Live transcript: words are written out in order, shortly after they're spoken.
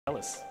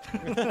Gonzalez.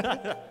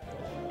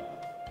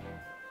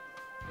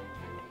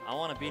 I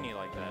want a beanie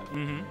like that.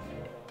 Mm-hmm.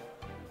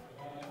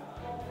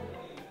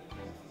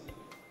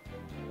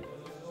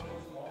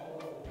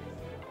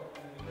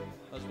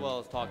 As well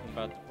as talking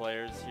about the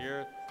players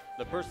here.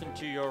 The person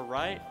to your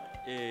right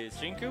is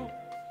Shinku,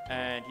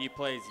 and he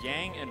plays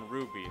Yang and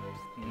Ruby.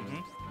 Mm-hmm.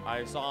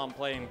 I saw him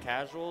play in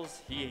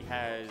casuals. He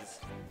has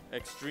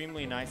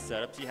extremely nice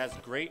setups. He has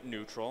great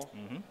neutral.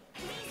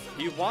 Mm-hmm.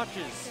 He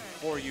watches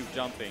for you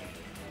jumping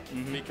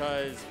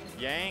because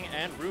Yang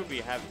and Ruby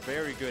have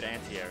very good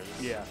anti-airs.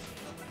 Yeah.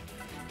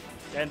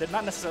 And they're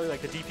not necessarily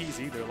like the DPs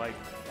either. Like,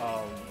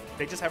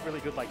 they just have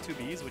really good like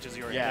 2Bs, which is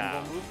your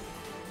invulnerable move.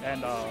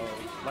 And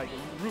like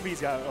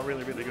Ruby's got a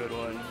really, really good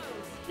one.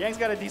 Yang's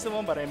got a decent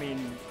one, but I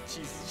mean,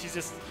 she's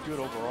just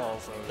good overall.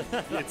 So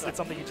it's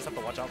something you just have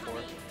to watch out for.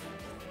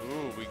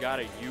 Ooh, we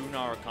got a Yu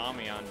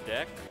Narukami on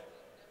deck.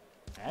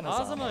 And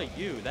Hazama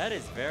Yu, that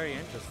is very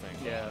interesting.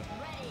 Yeah.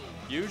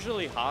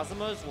 Usually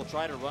Hazamas will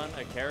try to run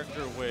a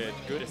character with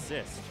good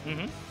assist.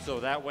 So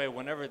that way,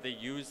 whenever they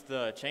use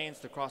the chains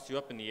to cross you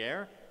up in the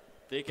air,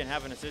 they can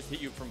have an assist hit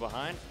you from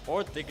behind,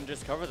 or they can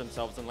just cover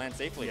themselves and land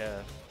safely.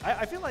 Yeah.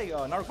 I feel like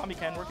Narukami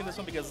can work in this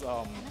one because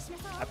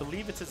I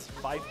believe it's his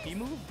 5P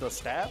move, the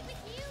stab.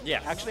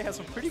 Yeah. Actually has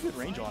some pretty good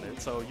range on it,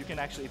 so you can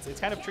actually, it's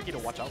kind of tricky to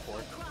watch out for.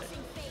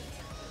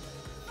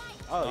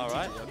 Oh, all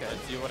right, okay.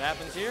 Let's see what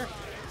happens here.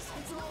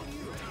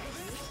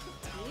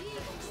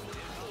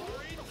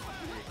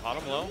 Caught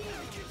him low.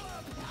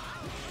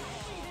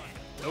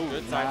 Oh,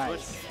 good side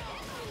switch.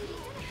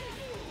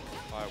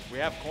 All right, we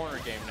have corner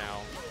game now.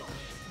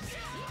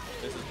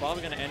 This is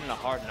probably going to end in a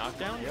hard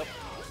knockdown. Yep.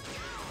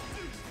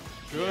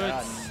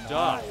 Good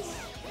stuff.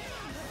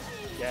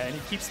 Nice. Yeah, and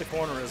he keeps the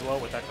corner as well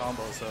with that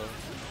combo, so.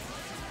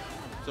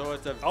 So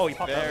it's a very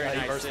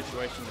nice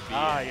situation to be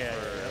in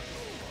for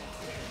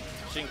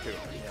Shinku.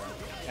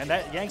 Yeah. And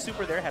that Yang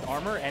super there had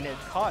armor, and it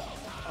caught,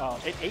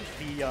 it ate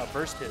the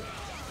burst hit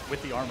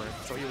with the armor,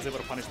 so he was able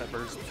to punish that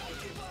burst.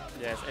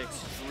 Yes,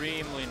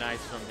 extremely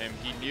nice from him.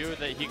 He knew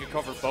that he could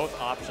cover both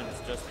options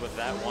just with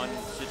that one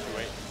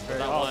situation. With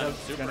that one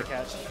super. Gonna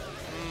catch.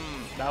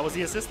 That was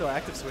the assist though,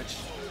 active switch.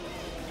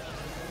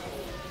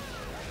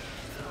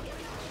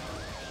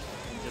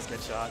 He just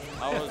gets shot.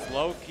 I was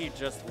low-key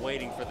just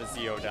waiting for the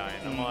Zio die,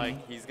 and I'm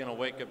like, he's gonna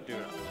wake up, dude.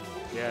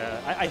 Yeah,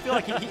 I feel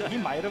like he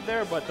might have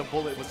there, but the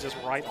bullet was just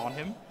right on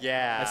him.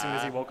 Yeah. As soon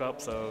as he woke up,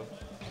 so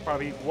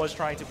probably was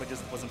trying to, but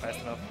just wasn't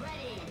fast enough.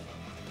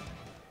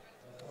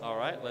 All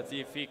right, let's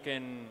see if he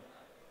can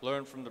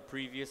learn from the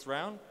previous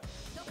round,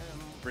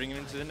 bring it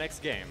into the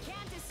next game.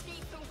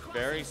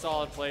 Very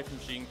solid play from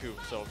Shinku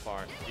so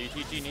far.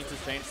 DTG needs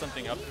to change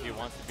something up if he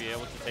wants to be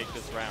able to take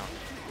this round.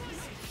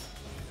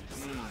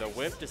 The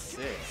whipped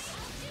assist.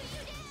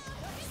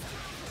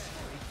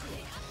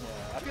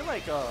 Yeah, I feel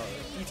like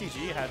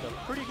ETG had a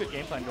pretty good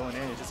game plan going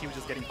in. It's just he was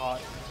just getting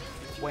caught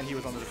when he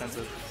was on the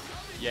defensive.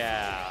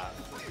 Yeah.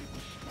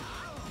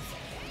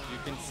 You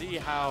can see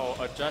how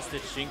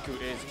adjusted Shinku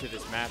is to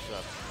this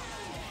matchup.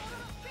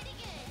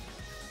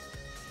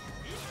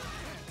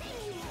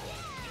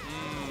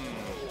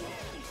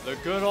 The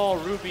good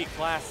old Ruby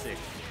classic.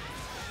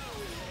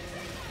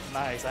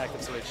 Nice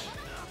active switch.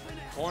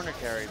 Corner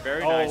carry,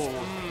 very nice.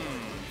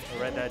 I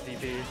read that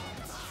DP.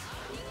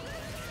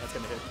 That's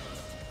gonna hit.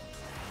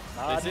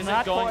 This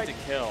isn't going to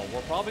kill.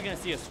 We're probably gonna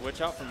see a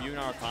switch out from Yu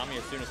Narukami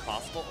as soon as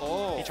possible.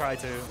 Oh, he tried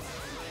to.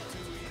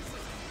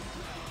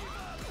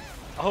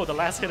 Oh, the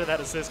last hit of that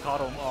assist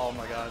caught him. Oh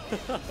my god.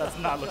 That's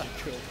not looking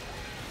good.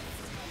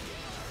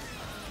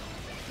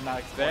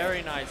 Not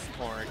very nice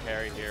corner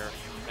carry here.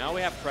 Now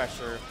we have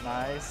pressure.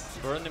 Nice.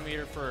 Burn the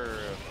meter for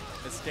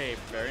escape.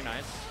 Very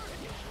nice.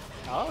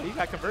 Oh, he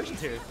got conversions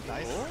here.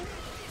 Nice.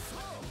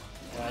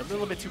 A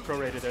little bit too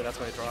prorated there. That's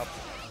why it dropped.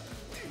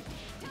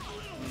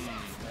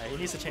 Yeah, he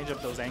needs to change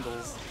up those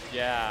angles.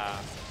 Yeah,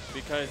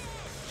 because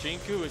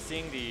Shinku is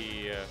seeing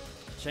the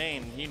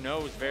chain. He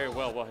knows very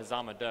well what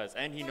Hazama does,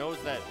 and he knows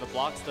that the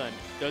block stun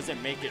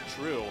doesn't make it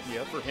true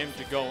for him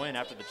to go in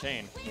after the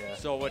chain. Yeah.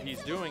 So what he's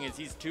doing is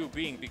he's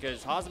 2Bing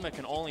because Hazama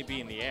can only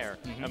be in the air,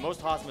 and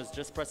most Hazamas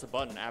just press a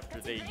button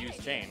after they use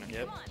chain.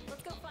 Yep.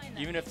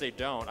 Even if they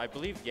don't, I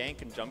believe Yang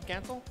can jump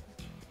cancel.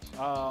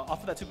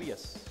 Off of that 2B,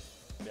 yes.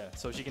 Yeah.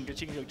 So she can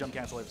jump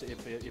cancel if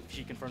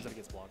she confirms that it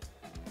gets blocked.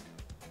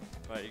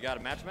 But you got a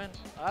match, man?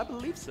 I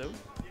believe so.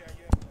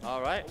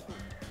 All right.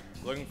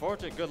 Looking forward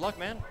to it. Good luck,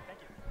 man.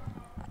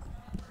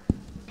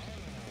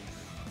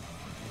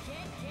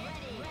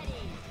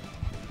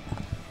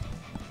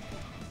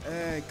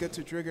 Hey, Good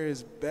to Trigger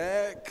is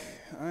back.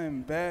 I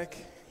am back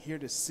here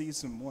to see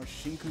some more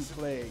Shinku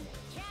play.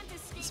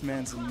 This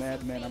man's a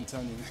madman, I'm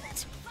telling you.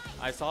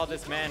 I saw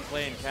this man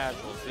play in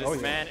casuals.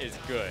 This man is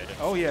good.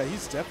 Oh yeah,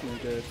 he's definitely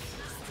good.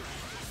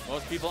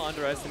 Most people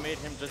underestimate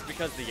him just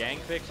because the Yang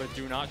pick, but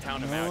do not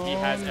count him out. He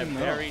has a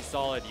very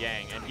solid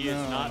Yang, and he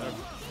is not.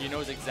 He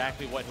knows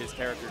exactly what his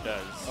character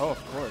does. Oh,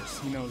 of course,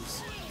 he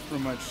knows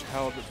pretty much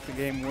how the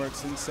game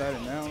works inside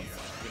and out.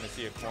 Gonna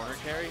see a corner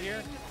carry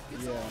here.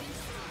 Yeah.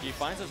 He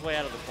finds his way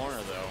out of the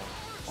corner though.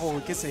 Oh,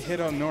 it gets a hit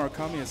on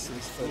Norakami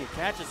assist. Ooh,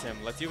 catches him.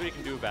 Let's see what he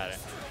can do about it.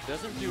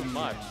 Doesn't do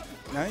much.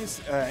 Nice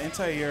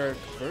anti-air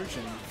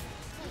version.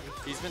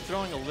 He's been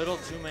throwing a little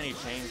too many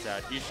chains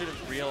out. He should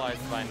have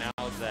realized by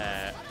now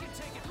that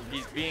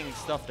he's being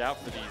stuffed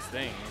out for these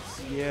things.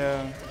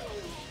 Yeah.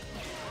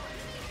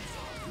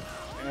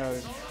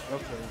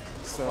 Okay,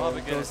 so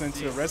it goes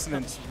into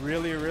resonance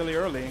really, really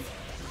early.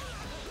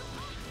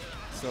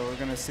 So we're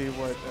gonna see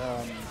what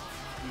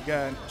you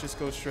got. Just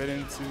go straight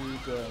into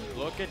the.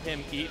 Look at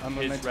him eat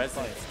his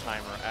resonance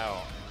timer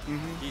out.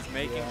 He's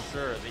making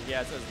sure that he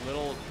has as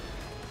little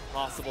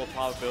possible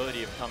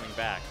probability of coming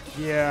back.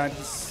 Yeah,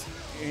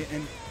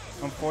 and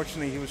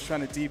unfortunately he was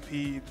trying to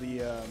DP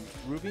the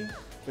Ruby,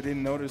 but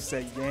didn't notice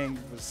that Yang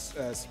was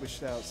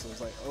switched out. So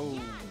it's like,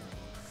 oh.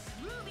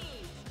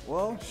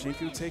 Well,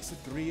 Shinku takes a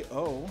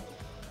 3-0.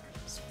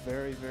 It's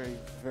very, very,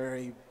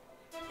 very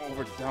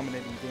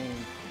over-dominating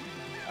game.